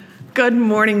Good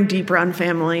morning, Deep Run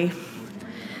family.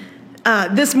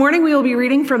 This morning we will be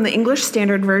reading from the English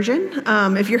Standard Version.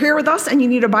 If you're here with us and you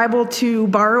need a Bible to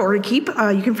borrow or to keep,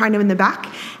 you can find them in the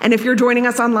back. And if you're joining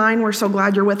us online, we're so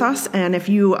glad you're with us. And if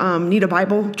you need a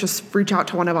Bible, just reach out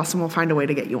to one of us and we'll find a way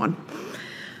to get you one.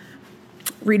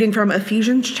 Reading from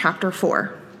Ephesians chapter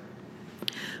 4.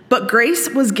 But grace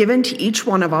was given to each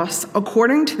one of us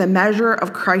according to the measure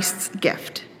of Christ's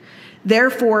gift.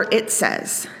 Therefore it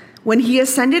says, when he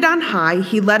ascended on high,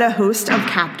 he led a host of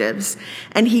captives,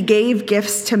 and he gave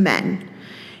gifts to men.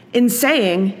 In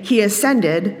saying he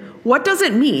ascended, what does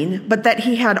it mean but that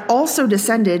he had also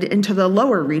descended into the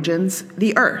lower regions,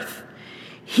 the earth?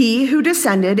 He who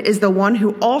descended is the one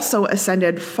who also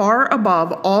ascended far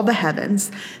above all the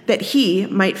heavens, that he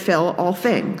might fill all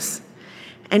things.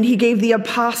 And he gave the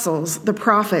apostles, the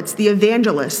prophets, the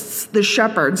evangelists, the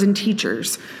shepherds, and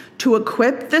teachers to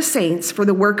equip the saints for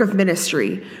the work of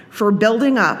ministry, for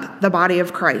building up the body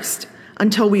of Christ,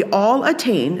 until we all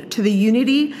attain to the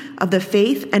unity of the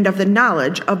faith and of the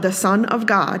knowledge of the Son of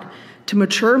God, to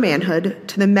mature manhood,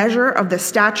 to the measure of the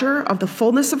stature of the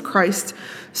fullness of Christ,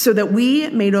 so that we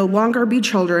may no longer be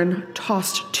children,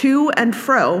 tossed to and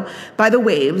fro by the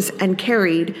waves and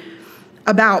carried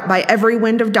about by every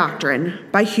wind of doctrine,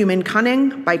 by human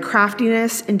cunning, by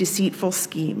craftiness and deceitful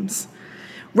schemes.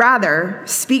 Rather,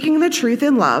 speaking the truth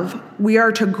in love, we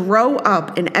are to grow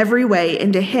up in every way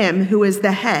into him who is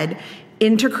the head,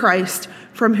 into Christ,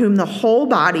 from whom the whole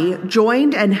body,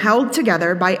 joined and held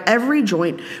together by every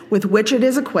joint with which it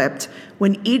is equipped,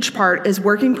 when each part is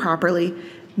working properly,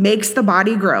 makes the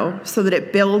body grow so that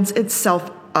it builds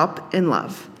itself up in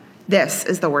love. This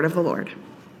is the word of the Lord.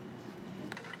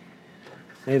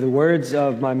 May the words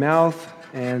of my mouth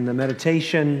and the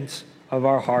meditations of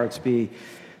our hearts be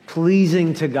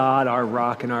pleasing to God, our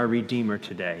rock and our Redeemer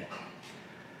today.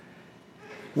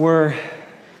 We're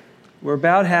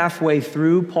about halfway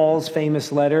through Paul's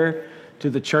famous letter to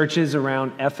the churches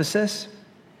around Ephesus.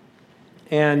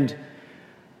 And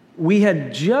we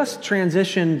had just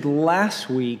transitioned last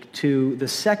week to the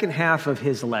second half of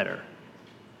his letter.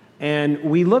 And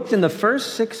we looked in the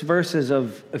first 6 verses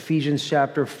of Ephesians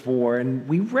chapter 4, and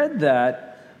we read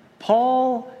that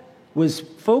Paul was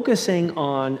focusing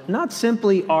on not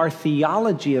simply our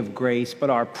theology of grace, but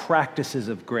our practices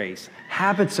of grace,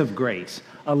 habits of grace,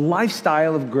 a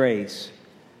lifestyle of grace.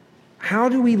 How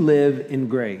do we live in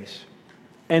grace?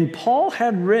 And Paul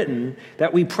had written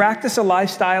that we practice a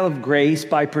lifestyle of grace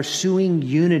by pursuing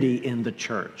unity in the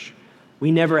church. We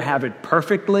never have it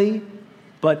perfectly,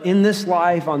 but in this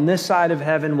life, on this side of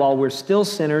heaven, while we're still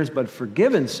sinners, but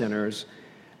forgiven sinners,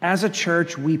 as a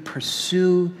church, we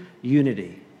pursue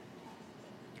unity,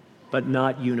 but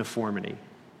not uniformity.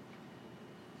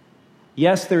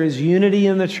 Yes, there is unity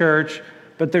in the church,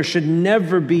 but there should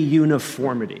never be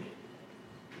uniformity.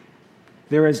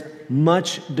 There is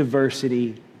much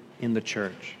diversity in the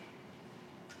church.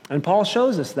 And Paul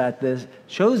shows us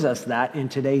that in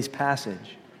today's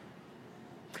passage.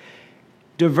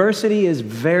 Diversity is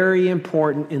very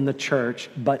important in the church,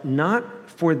 but not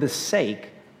for the sake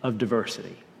of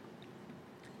diversity.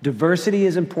 Diversity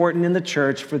is important in the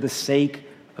church for the sake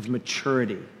of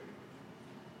maturity,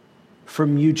 for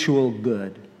mutual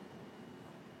good.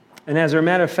 And as a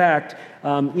matter of fact,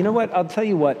 you know what? I'll tell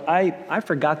you what. I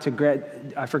forgot to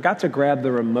grab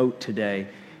the remote today.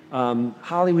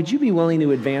 Holly, would you be willing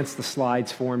to advance the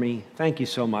slides for me? Thank you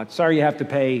so much. Sorry you have to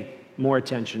pay more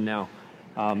attention now,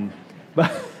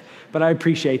 but I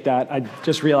appreciate that. I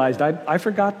just realized I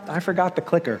forgot the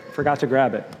clicker. Forgot to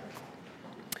grab it.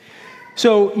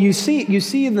 So you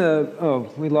see in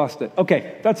we lost it.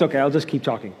 Okay, that's okay. I'll just keep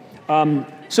talking.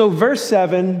 So verse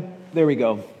 7, there we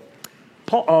go.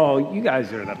 Paul, you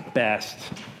guys are the best.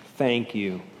 Thank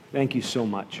you. Thank you so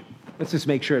much. Let's just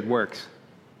make sure it works.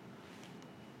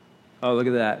 Oh, look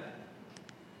at that.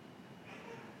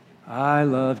 I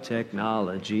love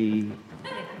technology.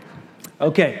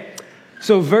 Okay,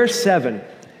 so verse 7.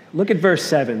 Look at verse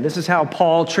 7. This is how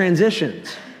Paul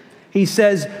transitions. He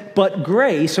says, but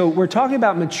grace, so we're talking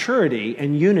about maturity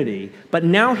and unity, but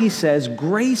now he says,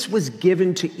 grace was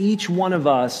given to each one of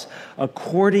us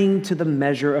according to the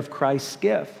measure of Christ's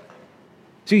gift.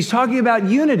 So he's talking about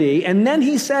unity, and then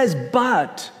he says,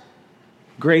 but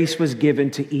grace was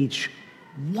given to each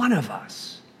one of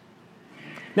us.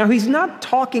 Now he's not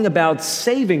talking about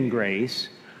saving grace.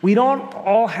 We don't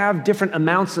all have different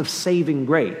amounts of saving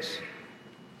grace.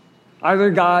 Either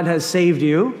God has saved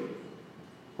you,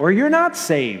 or you're not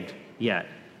saved yet.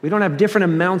 We don't have different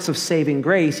amounts of saving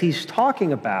grace. He's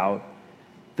talking about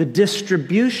the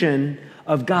distribution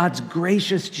of God's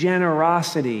gracious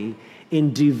generosity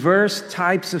in diverse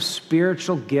types of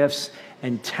spiritual gifts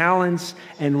and talents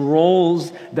and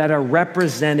roles that are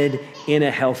represented in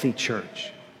a healthy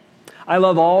church. I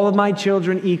love all of my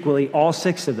children equally, all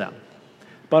 6 of them.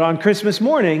 But on Christmas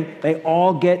morning, they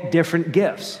all get different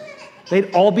gifts.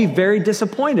 They'd all be very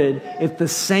disappointed if the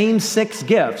same 6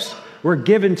 gifts were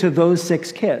given to those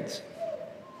 6 kids.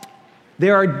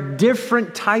 There are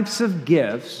different types of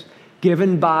gifts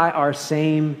given by our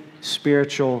same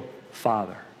spiritual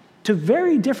Father to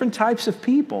very different types of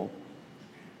people.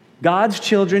 God's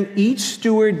children each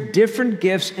steward different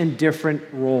gifts and different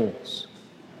roles.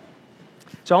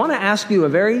 So I want to ask you a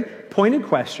very pointed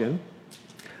question.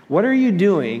 What are you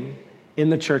doing in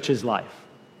the church's life?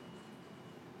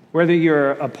 Whether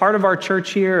you're a part of our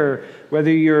church here or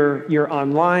whether you're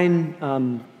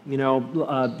online,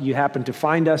 you happen to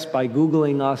find us by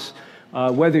Googling us,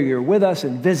 whether you're with us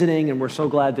and visiting, and we're so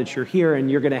glad that you're here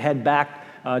and you're going to head back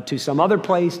to some other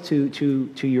place, to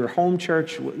your home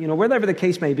church, whatever the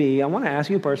case may be, I want to ask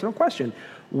you a personal question.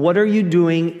 What are you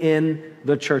doing in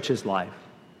the church's life?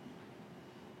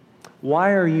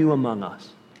 Why are you among us?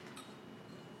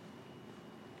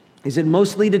 Is it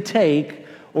mostly to take,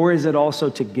 or is it also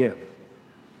to give?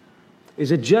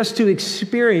 Is it just to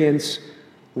experience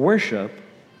worship,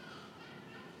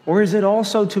 or is it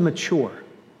also to mature?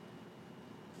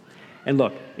 And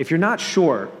look, if you're not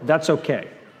sure, that's okay.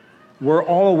 We're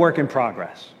all a work in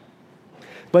progress.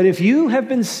 But if you have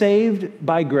been saved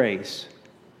by grace,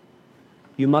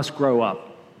 you must grow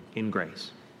up in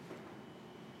grace.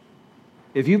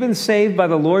 If you've been saved by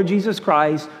the Lord Jesus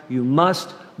Christ, you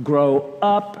must grow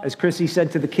up. As Chrissy said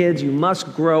to the kids, you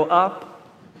must grow up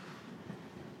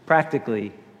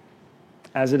practically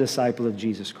as a disciple of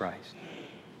Jesus Christ.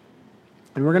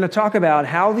 And we're going to talk about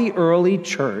how the early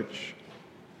church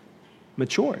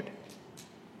matured.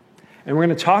 And we're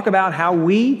going to talk about how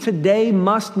we today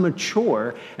must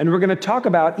mature. And we're going to talk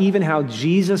about even how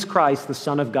Jesus Christ, the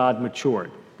Son of God,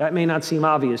 matured. That may not seem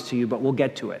obvious to you, but we'll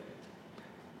get to it.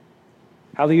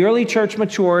 How the early church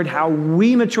matured, how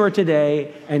we mature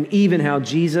today, and even how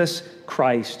Jesus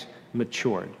Christ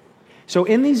matured. So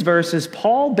in these verses,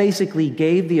 Paul basically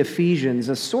gave the Ephesians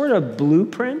a sort of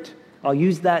blueprint. I'll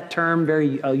use that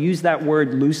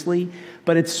word loosely,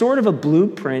 but it's sort of a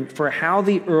blueprint for how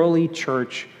the early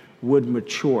church would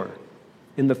mature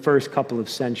in the first couple of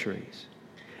centuries.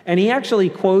 And he actually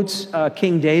quotes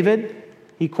King David.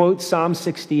 He quotes Psalm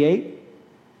 68.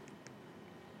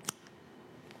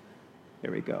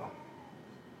 There we go.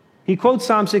 He quotes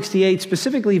Psalm 68,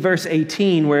 specifically verse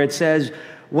 18, where it says,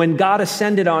 when God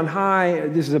ascended on high,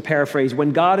 this is a paraphrase,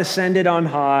 when God ascended on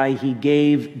high, he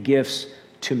gave gifts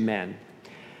to men.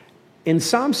 In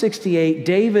Psalm 68,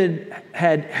 David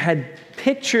had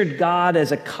pictured God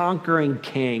as a conquering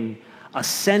king,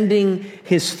 ascending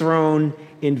his throne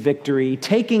in victory,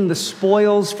 taking the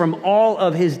spoils from all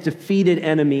of his defeated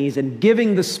enemies and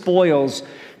giving the spoils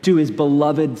to his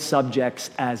beloved subjects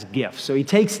as gifts. So he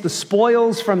takes the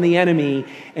spoils from the enemy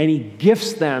and he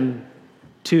gifts them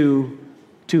to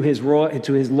his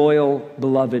loyal,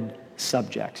 beloved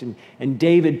subjects. And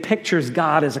David pictures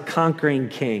God as a conquering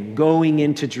king going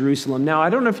into Jerusalem. Now, I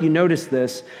don't know if you noticed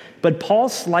this, but Paul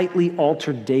slightly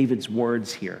altered David's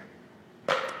words here.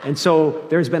 And so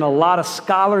there's been a lot of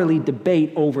scholarly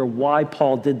debate over why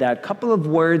Paul did that. A couple of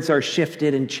words are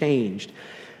shifted and changed.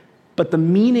 But the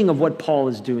meaning of what Paul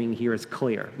is doing here is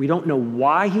clear. We don't know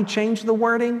why he changed the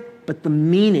wording, but the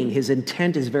meaning, his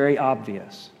intent is very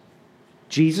obvious.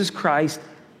 Jesus Christ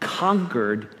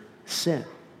conquered sin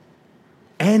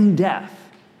and death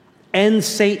and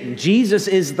Satan. Jesus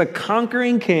is the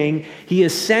conquering king. He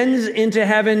ascends into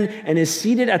heaven and is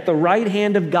seated at the right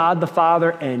hand of God the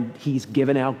Father, and he's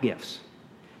given out gifts.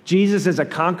 Jesus is a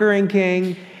conquering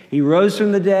king. He rose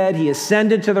from the dead. He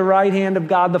ascended to the right hand of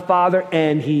God the Father,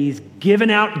 and he's given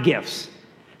out gifts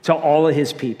to all of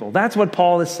his people. That's what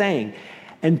Paul is saying.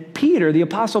 And Peter, the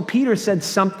Apostle Peter, said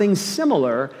something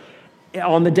similar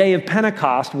on the day of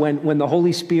Pentecost when the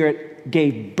Holy Spirit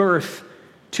gave birth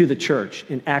to the church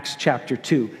in Acts chapter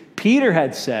 2. Peter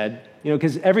had said,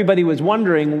 because everybody was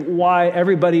wondering why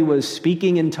everybody was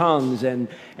speaking in tongues and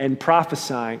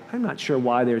prophesying. I'm not sure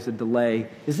why there's a delay.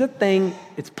 Is that thing,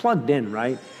 it's plugged in,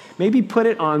 right? Maybe put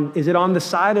it on, is it on the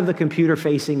side of the computer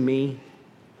facing me?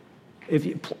 If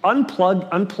you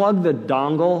unplug the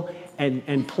dongle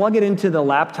and plug it into the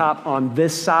laptop on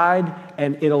this side,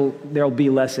 and there'll be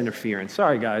less interference.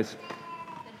 Sorry, guys.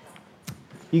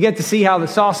 You get to see how the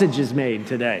sausage is made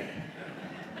today.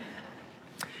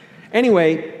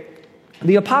 Anyway,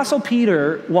 the Apostle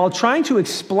Peter, while trying to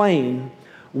explain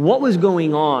what was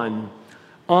going on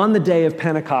the day of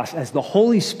Pentecost as the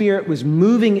Holy Spirit was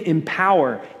moving in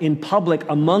power in public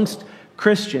amongst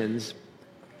Christians,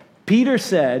 Peter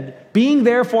said, being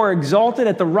therefore exalted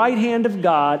at the right hand of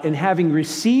God and having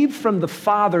received from the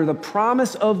Father the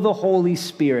promise of the Holy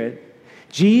Spirit,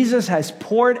 Jesus has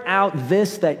poured out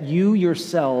this that you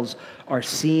yourselves are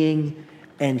seeing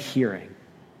and hearing.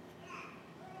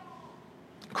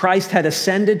 Christ had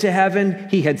ascended to heaven.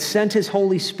 He had sent his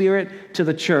Holy Spirit to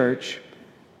the church,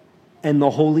 and the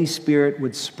Holy Spirit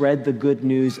would spread the good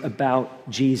news about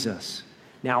Jesus.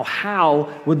 Now,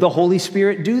 how would the Holy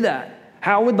Spirit do that?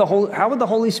 How would the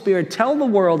Holy Spirit tell the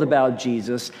world about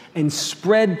Jesus and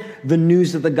spread the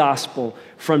news of the gospel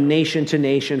from nation to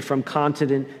nation, from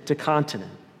continent to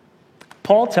continent?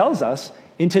 Paul tells us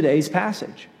in today's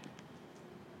passage.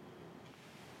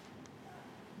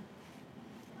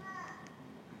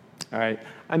 All right,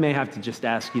 I may have to just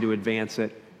ask you to advance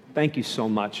it. Thank you so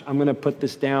much. I'm going to put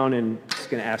this down and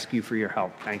just going to ask you for your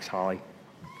help. Thanks, Holly.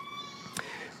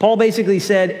 Paul basically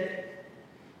said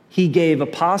he gave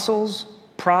apostles,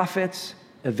 prophets,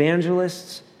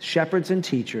 evangelists, shepherds, and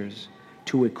teachers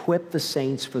to equip the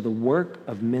saints for the work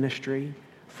of ministry,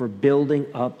 for building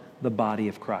up the body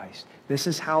of Christ. This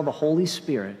is how the Holy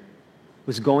Spirit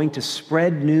was going to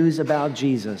spread news about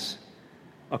Jesus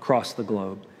across the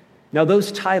globe. Now,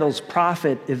 those titles,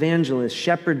 prophet, evangelist,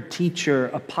 shepherd, teacher,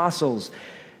 apostles,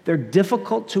 they're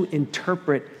difficult to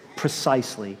interpret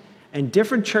precisely. And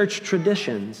different church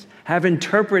traditions have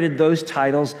interpreted those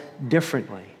titles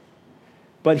differently.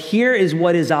 But here is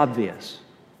what is obvious.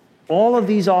 All of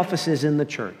these offices in the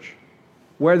church,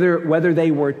 whether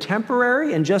they were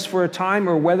temporary and just for a time,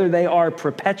 or whether they are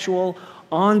perpetual,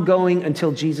 ongoing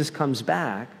until Jesus comes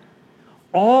back,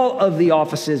 all of the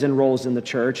offices and roles in the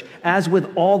church, as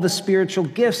with all the spiritual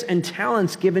gifts and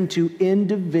talents given to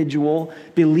individual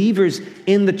believers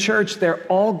in the church, they're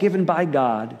all given by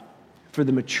God for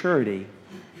the maturity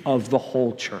of the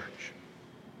whole church.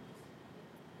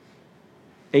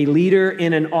 A leader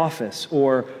in an office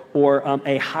or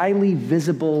a highly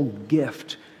visible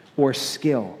gift or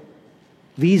skill.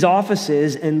 These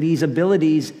offices and these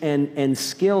abilities and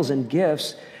skills and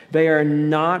gifts, they are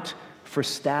not for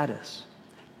status,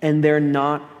 and they're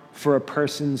not for a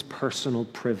person's personal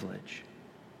privilege.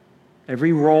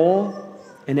 Every role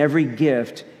and every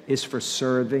gift is for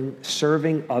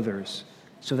serving others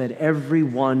so that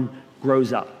everyone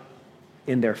grows up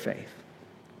in their faith.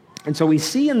 And so we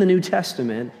see in the New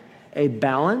Testament a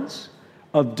balance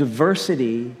of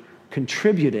diversity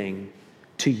contributing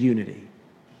to unity.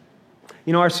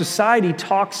 You know, our society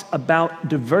talks about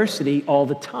diversity all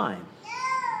the time,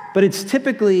 but it's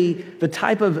typically the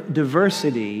type of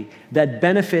diversity that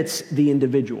benefits the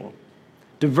individual.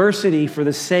 Diversity for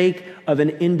the sake of an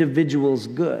individual's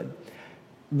good.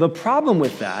 The problem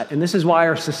with that, and this is why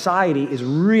our society is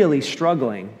really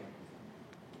struggling,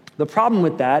 the problem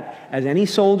with that, as any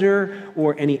soldier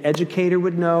or any educator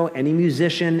would know, any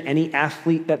musician, any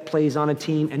athlete that plays on a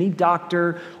team, any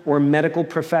doctor or medical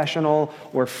professional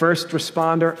or first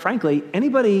responder, frankly,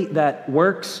 anybody that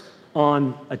works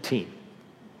on a team.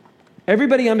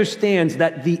 Everybody understands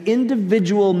that the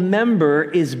individual member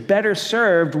is better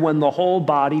served when the whole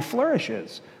body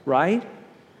flourishes, right?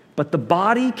 But the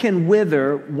body can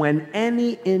wither when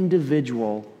any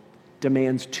individual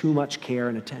demands too much care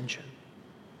and attention.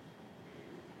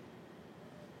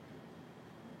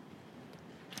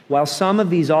 While some of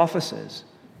these offices,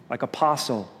 like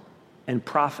apostle and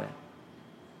prophet,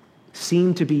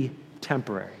 seem to be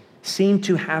temporary, seem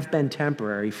to have been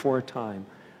temporary for a time,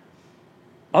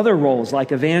 other roles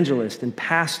like evangelist and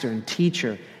pastor and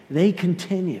teacher, they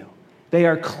continue. They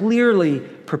are clearly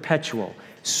perpetual.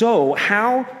 So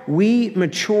how we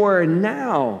mature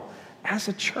now as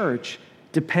a church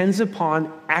depends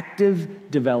upon active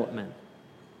development.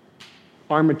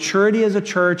 Our maturity as a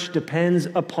church depends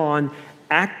upon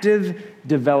active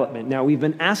development. Now, we've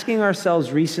been asking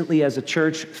ourselves recently as a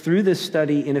church through this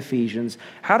study in Ephesians,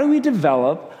 how do we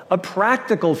develop a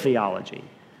practical theology?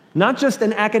 Not just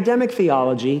an academic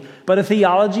theology, but a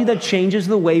theology that changes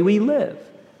the way we live,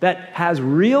 that has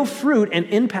real fruit and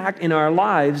impact in our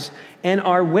lives and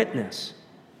our witness.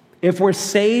 If we're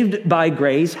saved by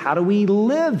grace, how do we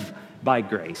live by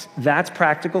grace? That's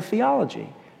practical theology.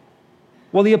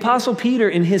 Well, the Apostle Peter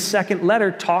in his second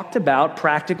letter talked about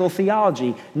practical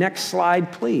theology. Next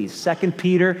slide, please. 2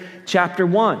 Peter chapter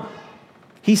 1.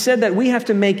 He said that we have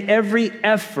to make every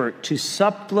effort to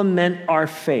supplement our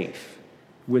faith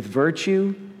with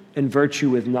virtue, and virtue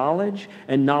with knowledge,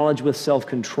 and knowledge with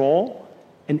self-control,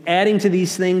 and adding to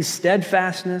these things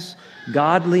steadfastness,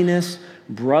 godliness,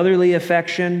 brotherly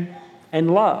affection,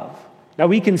 and love. Now,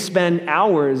 we can spend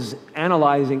hours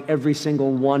analyzing every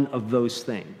single one of those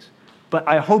things. But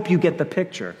I hope you get the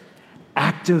picture.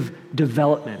 Active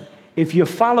development. If you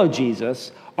follow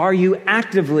Jesus, Are you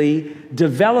actively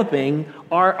developing?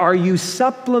 Are you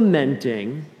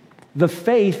supplementing the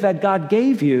faith that God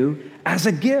gave you as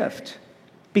a gift?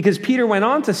 Because Peter went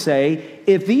on to say,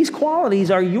 if these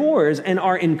qualities are yours and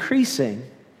are increasing,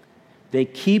 they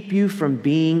keep you from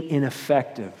being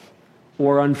ineffective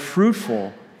or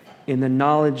unfruitful in the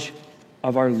knowledge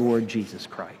of our Lord Jesus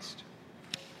Christ.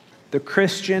 The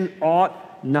Christian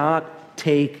ought not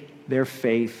take their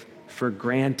faith for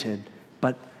granted,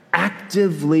 but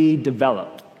actively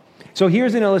develop. So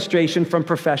here's an illustration from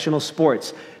professional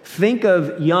sports. Think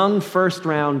of young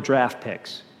first-round draft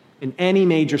picks in any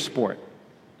major sport.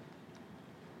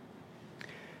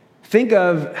 Think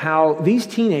of how these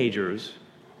teenagers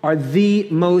are the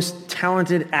most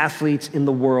talented athletes in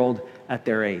the world at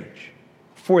their age,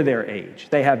 for their age.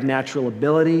 They have natural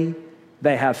ability,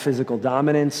 they have physical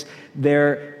dominance,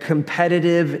 their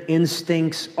competitive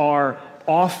instincts are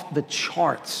off the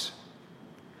charts.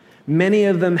 Many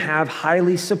of them have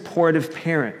highly supportive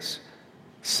parents.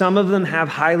 Some of them have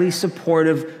highly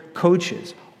supportive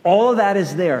coaches. All of that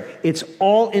is there. It's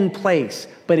all in place,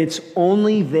 but it's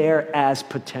only there as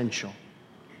potential.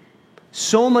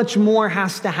 So much more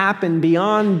has to happen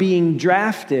beyond being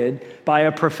drafted by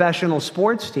a professional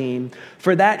sports team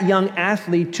for that young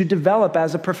athlete to develop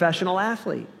as a professional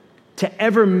athlete, to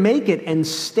ever make it and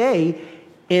stay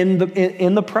in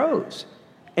the pros,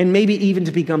 and maybe even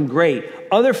to become great.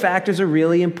 Other factors are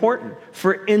really important.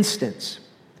 For instance,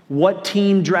 what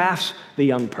team drafts the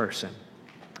young person?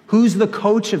 Who's the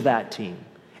coach of that team?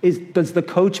 Does the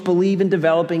coach believe in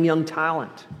developing young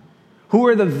talent? Who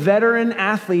are the veteran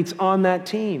athletes on that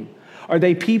team? Are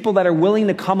they people that are willing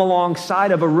to come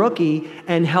alongside of a rookie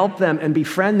and help them and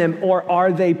befriend them? Or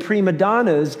are they prima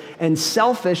donnas and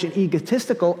selfish and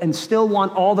egotistical and still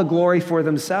want all the glory for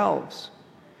themselves?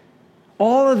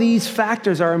 All of these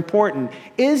factors are important.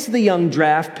 Is the young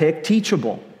draft pick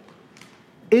teachable?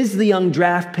 Is the young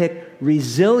draft pick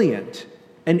resilient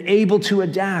and able to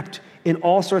adapt in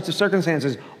all sorts of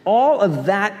circumstances? All of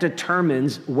that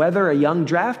determines whether a young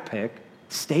draft pick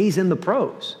stays in the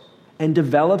pros and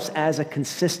develops as a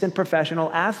consistent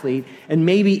professional athlete and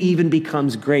maybe even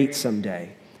becomes great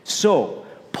someday. So,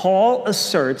 Paul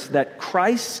asserts that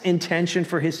Christ's intention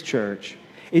for his church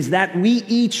is that we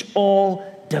each all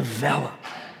develop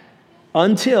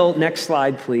until, next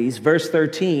slide please, verse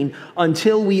 13,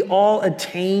 until we all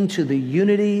attain to the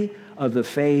unity of the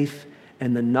faith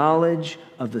and the knowledge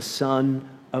of the Son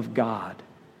of God,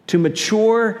 to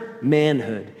mature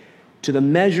manhood, to the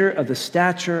measure of the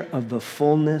stature of the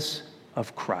fullness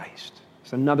of Christ.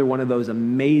 It's another one of those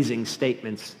amazing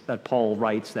statements that Paul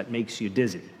writes that makes you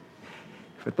dizzy.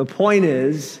 But the point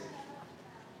is,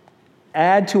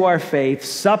 add to our faith,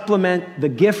 supplement the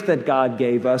gift that God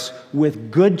gave us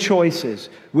with good choices,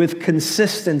 with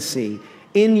consistency,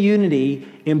 in unity,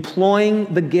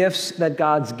 employing the gifts that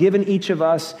God's given each of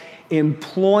us,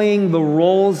 employing the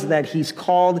roles that he's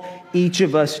called each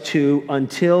of us to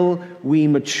until we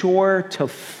mature to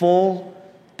full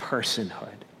personhood.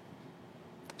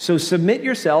 So submit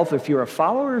yourself, if you're a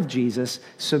follower of Jesus,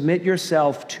 submit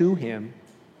yourself to him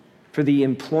for the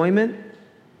employment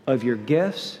of your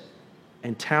gifts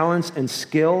and talents and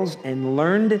skills and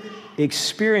learned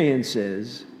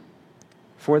experiences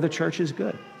for the church's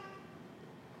good.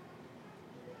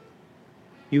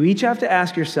 You each have to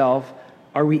ask yourself,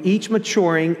 are we each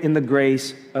maturing in the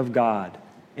grace of God?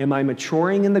 Am I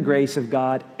maturing in the grace of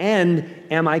God? And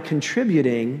am I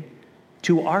contributing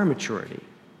to our maturity?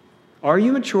 Are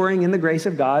you maturing in the grace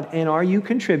of God? And are you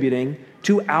contributing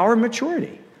to our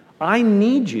maturity? I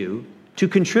need you to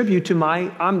contribute to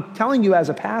I'm telling you as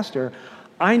a pastor,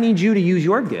 I need you to use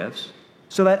your gifts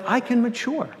so that I can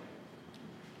mature.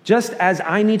 Just as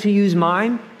I need to use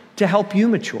mine to help you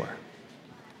mature.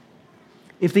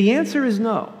 If the answer is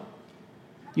no,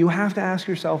 you have to ask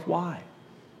yourself why.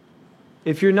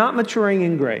 If you're not maturing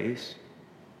in grace,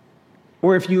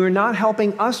 or if you are not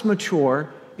helping us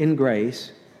mature in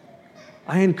grace,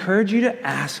 I encourage you to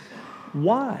ask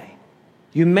why.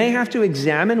 You may have to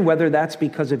examine whether that's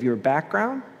because of your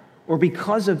background or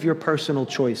because of your personal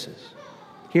choices.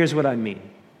 Here's what I mean.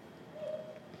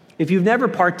 If you've never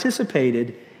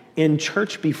participated in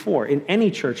church before, in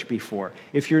any church before,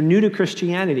 if you're new to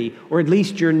Christianity, or at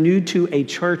least you're new to a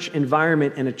church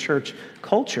environment and a church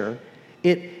culture,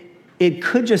 it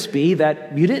could just be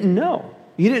that you didn't know.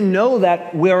 You didn't know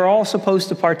that we're all supposed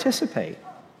to participate.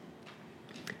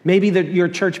 Maybe your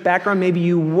church background, maybe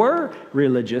you were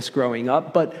religious growing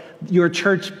up, but your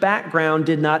church background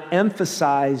did not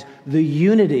emphasize the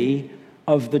unity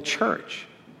of the church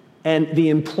and the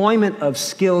employment of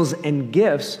skills and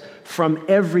gifts from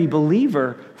every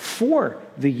believer for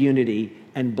the unity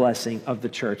and blessing of the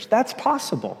church. That's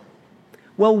possible.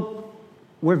 Well,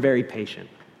 we're very patient.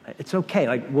 It's okay.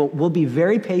 Like we'll be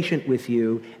very patient with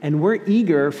you, and we're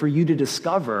eager for you to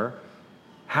discover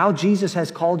how Jesus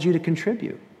has called you to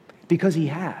contribute, because he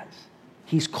has.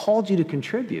 He's called you to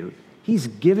contribute. He's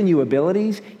given you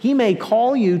abilities. He may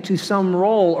call you to some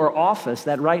role or office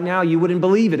that right now you wouldn't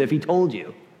believe it if he told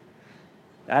you.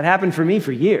 That happened for me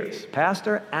for years.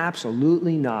 Pastor,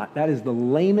 absolutely not. That is the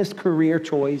lamest career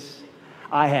choice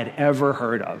I had ever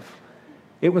heard of.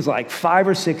 It was like 5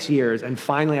 or 6 years, and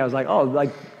finally I was like, oh,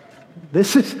 like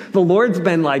this is, the Lord's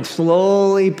been like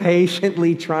slowly,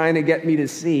 patiently trying to get me to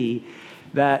see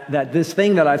that this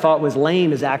thing that I thought was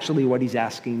lame is actually what he's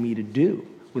asking me to do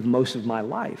with most of my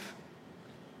life.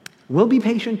 We'll be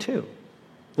patient too.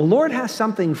 The Lord has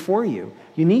something for you.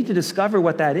 You need to discover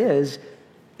what that is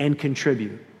and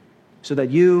contribute so that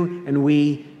you and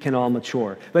we can all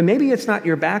mature. But maybe it's not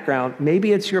your background.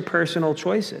 Maybe it's your personal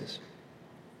choices.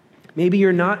 Maybe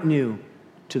you're not new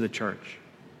to the church.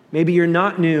 Maybe you're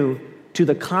not new to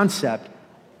the concept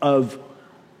of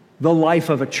the life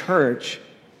of a church.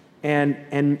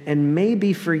 And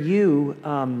maybe for you,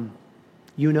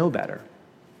 you know better.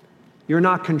 You're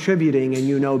not contributing and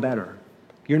you know better.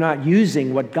 You're not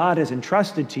using what God has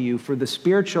entrusted to you for the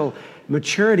spiritual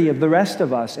maturity of the rest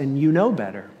of us, and you know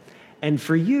better. And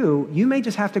for you, you may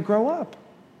just have to grow up.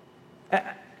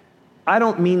 I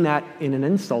don't mean that in an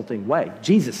insulting way.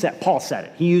 Paul said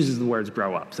it. He uses the words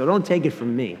grow up, so don't take it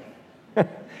from me.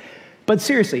 But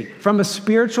seriously, from a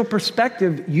spiritual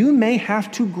perspective, you may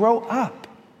have to grow up.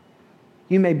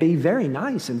 You may be very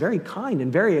nice and very kind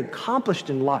and very accomplished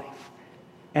in life.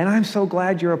 And I'm so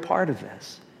glad you're a part of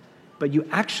this. But you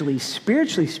actually,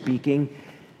 spiritually speaking,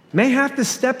 may have to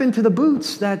step into the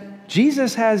boots that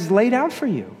Jesus has laid out for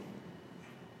you.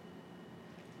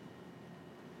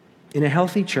 In a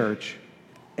healthy church,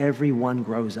 everyone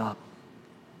grows up.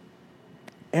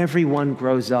 Everyone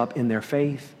grows up in their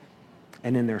faith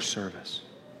and in their service.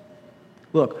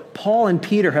 Look, Paul and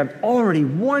Peter have already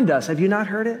warned us. Have you not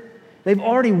heard it? They've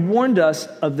already warned us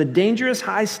of the dangerous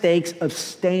high stakes of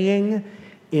staying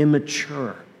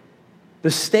immature.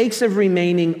 The stakes of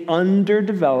remaining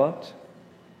underdeveloped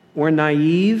or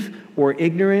naive or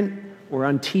ignorant or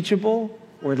unteachable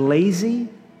or lazy.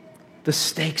 The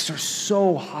stakes are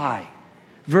so high.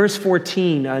 Verse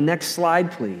 14, next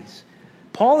slide, please.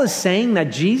 Paul is saying that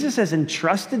Jesus has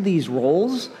entrusted these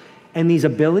roles and these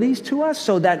abilities to us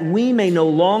so that we may no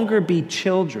longer be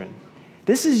children.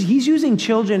 He's using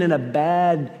children in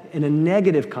a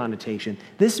negative connotation.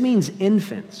 This means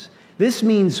infants. This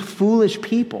means foolish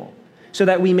people, so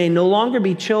that we may no longer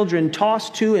be children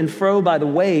tossed to and fro by the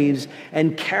waves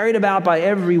and carried about by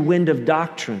every wind of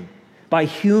doctrine, by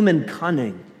human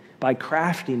cunning, by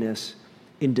craftiness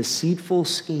in deceitful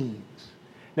schemes.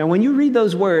 Now, when you read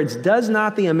those words, does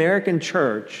not the American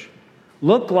church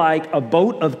look like a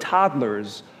boat of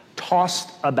toddlers tossed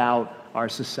about our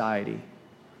society?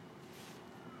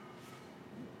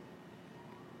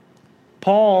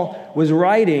 Paul was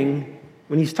writing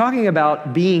when he's talking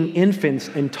about being infants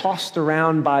and tossed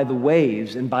around by the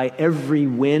waves and by every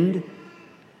wind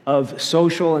of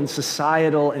social and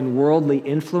societal and worldly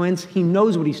influence. He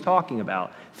knows what he's talking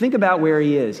about. Think about where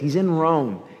he is. He's in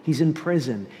Rome. He's in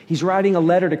prison. He's writing a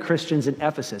letter to Christians in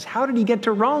Ephesus. How did he get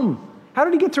to Rome? How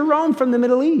did he get to Rome from the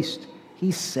Middle East?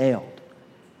 He sailed.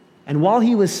 And while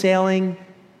he was sailing,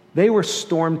 they were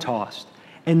storm-tossed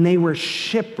and they were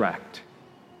shipwrecked.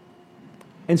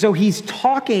 And so he's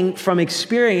talking from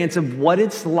experience of what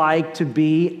it's like to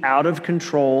be out of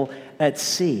control at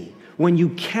sea. When you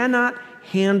cannot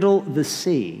handle the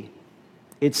sea,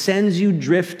 it sends you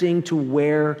drifting to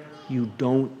where you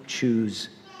don't choose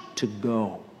to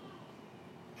go.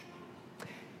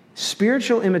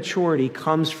 Spiritual immaturity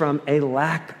comes from a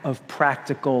lack of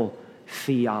practical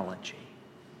theology.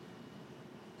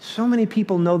 So many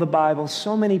people know the Bible.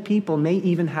 So many people may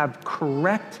even have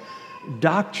correct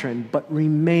doctrine, but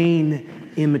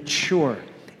remain immature.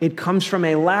 It comes from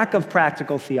a lack of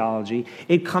practical theology.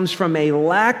 It comes from a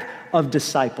lack of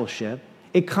discipleship.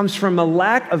 It comes from a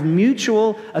lack of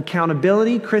mutual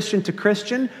accountability, Christian to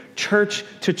Christian, church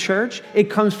to church. It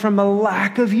comes from a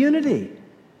lack of unity.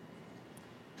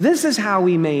 This is how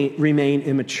we may remain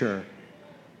immature.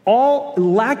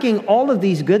 Lacking all of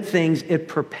these good things, it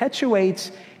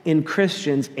perpetuates in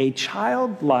Christians a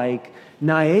childlike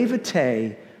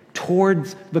naivete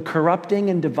towards the corrupting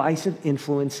and divisive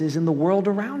influences in the world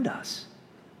around us.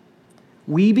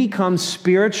 We become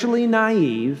spiritually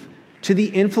naive to the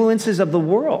influences of the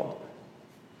world.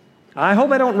 I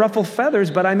hope I don't ruffle feathers,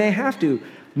 but I may have to.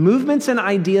 Movements and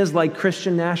ideas like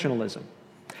Christian nationalism,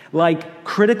 like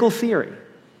critical theory,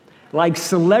 like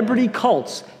celebrity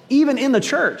cults, even in the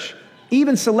church,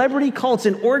 even celebrity cults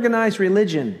in organized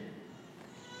religion.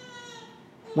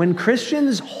 When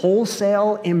Christians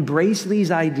wholesale embrace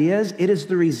these ideas, it is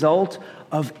the result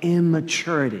of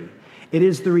immaturity. It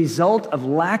is the result of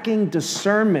lacking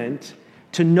discernment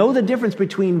to know the difference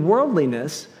between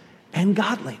worldliness and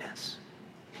godliness.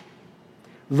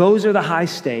 Those are the high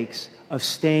stakes of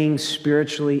staying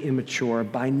spiritually immature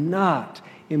by not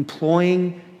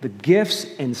employing the gifts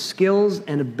and skills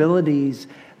and abilities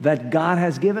that God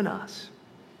has given us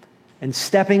and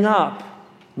stepping up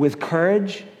with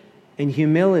courage and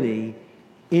humility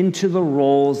into the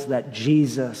roles that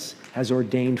Jesus has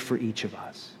ordained for each of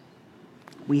us.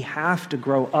 We have to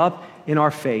grow up in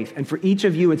our faith. And for each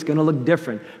of you, it's going to look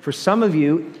different. For some of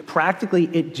you, practically,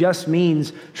 it just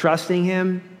means trusting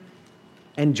Him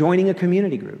and joining a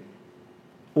community group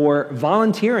or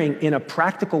volunteering in a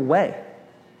practical way.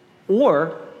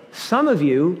 Or some of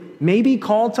you may be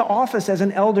called to office as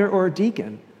an elder or a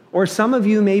deacon. Or some of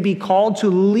you may be called to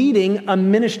leading a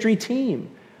ministry team.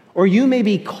 Or you may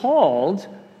be called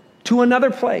to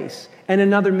another place and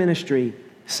another ministry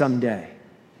someday.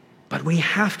 But we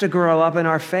have to grow up in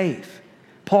our faith.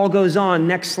 Paul goes on,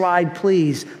 next slide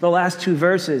please, the last two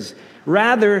verses.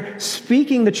 Rather,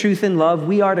 speaking the truth in love,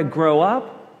 we are to grow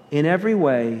up in every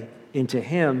way into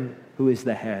Him who is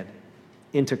the head,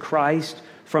 into Christ,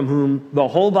 from whom the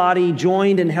whole body,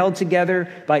 joined and held together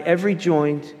by every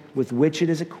joint with which it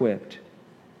is equipped,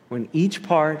 when each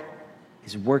part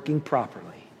is working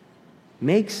properly,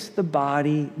 makes the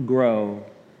body grow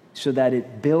so that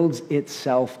it builds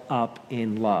itself up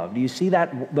in love. Do you see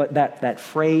that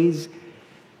phrase?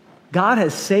 God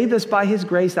has saved us by His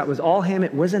grace. That was all Him.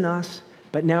 It wasn't us.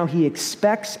 But now He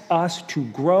expects us to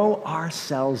grow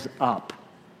ourselves up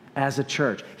as a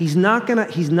church. He's not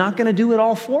gonna do it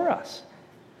all for us.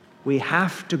 We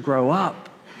have to grow up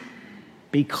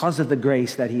because of the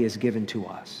grace that He has given to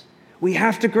us. We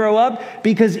have to grow up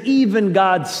because even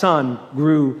God's Son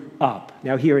grew up.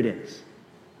 Now here it is.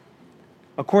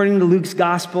 According to Luke's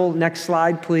gospel, next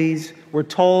slide please, we're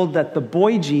told that the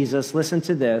boy Jesus, listen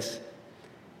to this,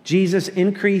 Jesus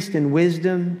increased in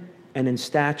wisdom and in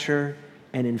stature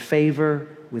and in favor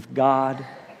with God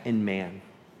and man.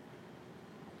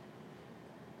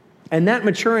 And that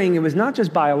maturing, it was not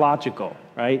just biological,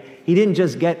 right? He didn't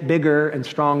just get bigger and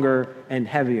stronger and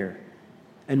heavier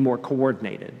and more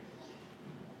coordinated.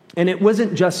 And it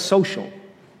wasn't just social.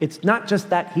 It's not just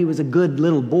that he was a good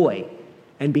little boy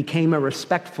and became a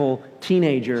respectful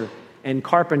teenager and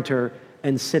carpenter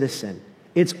and citizen.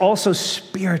 It's also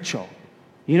spiritual.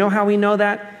 You know how we know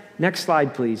that? Next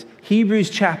slide, please. Hebrews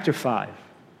chapter 5,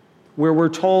 where we're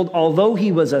told, although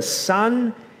he was a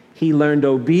son, he learned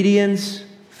obedience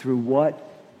through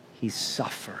what he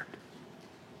suffered.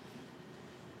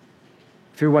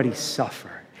 Through what he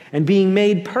suffered. And being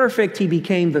made perfect, he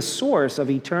became the source of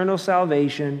eternal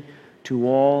salvation to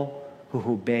all who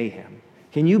obey him.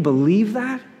 Can you believe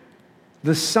that?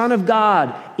 The Son of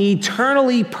God,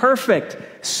 eternally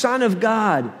perfect Son of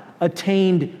God,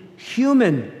 attained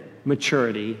human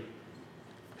maturity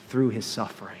through his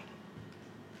suffering.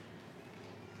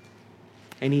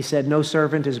 And he said, no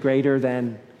servant is greater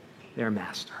than their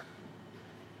master.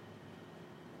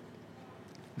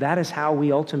 That is how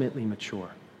we ultimately mature.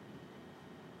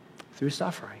 Through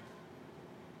suffering.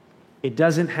 It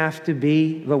doesn't have to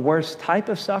be the worst type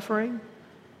of suffering.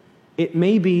 It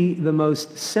may be the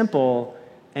most simple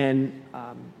and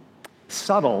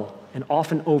subtle and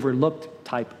often overlooked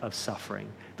type of suffering.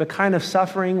 The kind of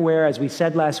suffering where, as we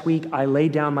said last week, I lay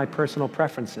down my personal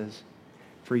preferences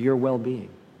for your well-being.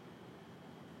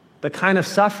 The kind of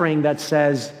suffering that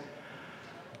says,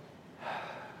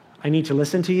 I need to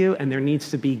listen to you and there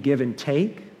needs to be give and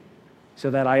take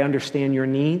so that I understand your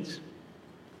needs,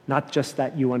 not just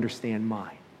that you understand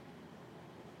mine.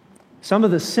 Some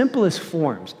of the simplest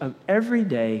forms of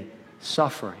everyday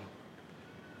suffering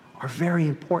are very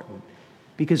important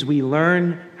because we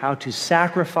learn how to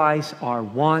sacrifice our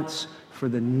wants for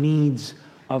the needs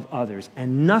of others.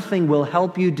 And nothing will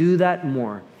help you do that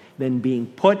more than being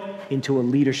put into a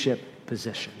leadership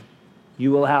position.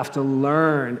 You will have to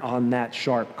learn on that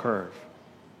sharp curve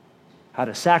how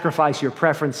to sacrifice your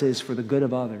preferences for the good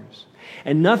of others.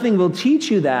 And nothing will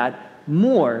teach you that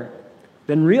more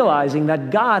than realizing that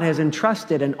God has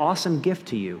entrusted an awesome gift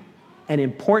to you, an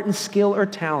important skill or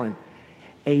talent,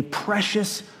 a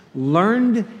precious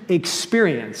learned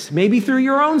experience, maybe through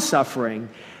your own suffering,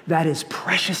 that is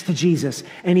precious to Jesus,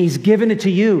 and he's given it to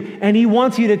you, and he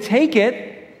wants you to take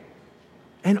it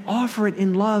and offer it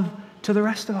in love to the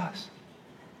rest of us.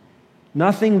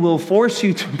 Nothing will force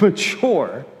you to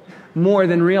mature more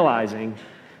than realizing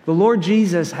The Lord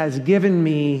Jesus has given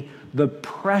me the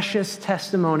precious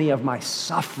testimony of my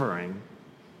suffering.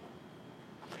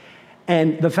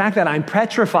 And the fact that I'm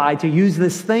petrified to use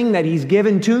this thing that he's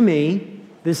given to me,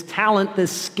 this talent,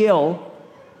 this skill,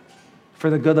 for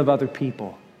the good of other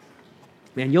people.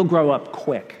 Man, you'll grow up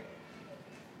quick.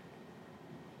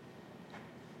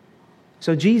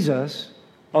 So Jesus,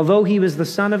 although he was the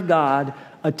Son of God,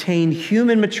 attained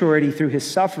human maturity through his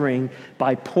suffering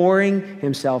by pouring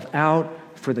himself out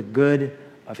for the good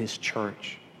of his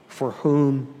church, for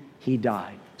whom he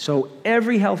died. So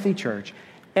every healthy church,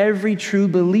 every true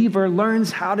believer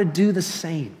learns how to do the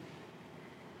same.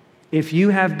 If you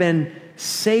have been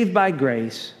saved by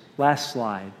grace, last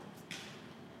slide,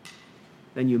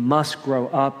 then you must grow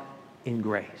up in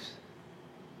grace.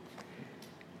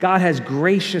 God has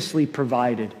graciously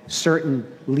provided certain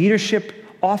leadership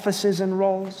offices and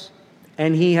roles,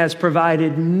 and he has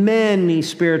provided many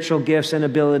spiritual gifts and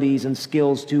abilities and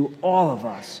skills to all of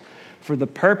us for the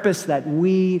purpose that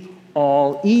we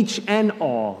all, each and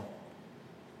all,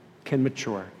 can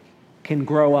mature, can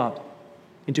grow up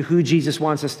into who Jesus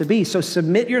wants us to be. So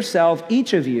submit yourself,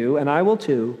 each of you, and I will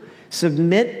too,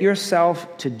 submit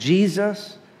yourself to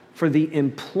Jesus for the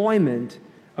employment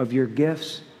of your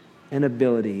gifts and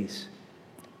abilities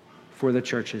for the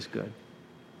church's good.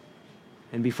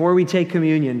 And before we take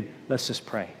communion, let's just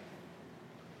pray.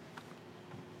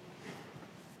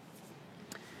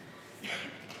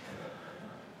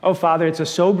 Oh, Father, it's a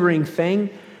sobering thing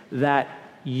that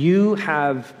you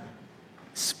have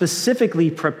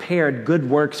specifically prepared good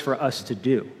works for us to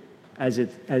do,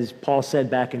 as Paul said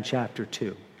back in chapter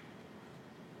 2.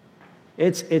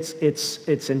 It's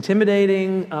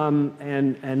intimidating,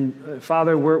 and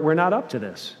Father, we're not up to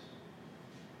this.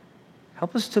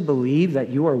 Help us to believe that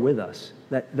you are with us,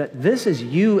 that this is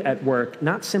you at work,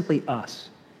 not simply us.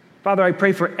 Father, I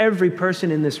pray for every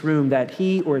person in this room that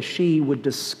he or she would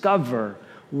discover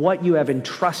what you have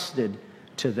entrusted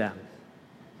to them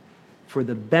for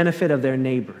the benefit of their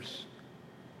neighbors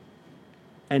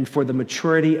and for the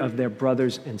maturity of their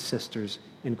brothers and sisters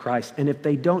in Christ. And if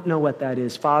they don't know what that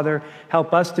is, Father,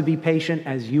 help us to be patient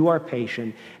as you are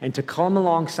patient and to come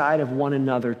alongside of one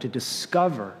another to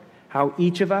discover how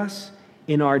each of us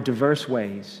in our diverse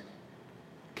ways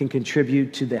can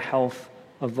contribute to the health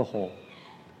of the whole.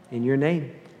 In your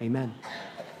name, amen.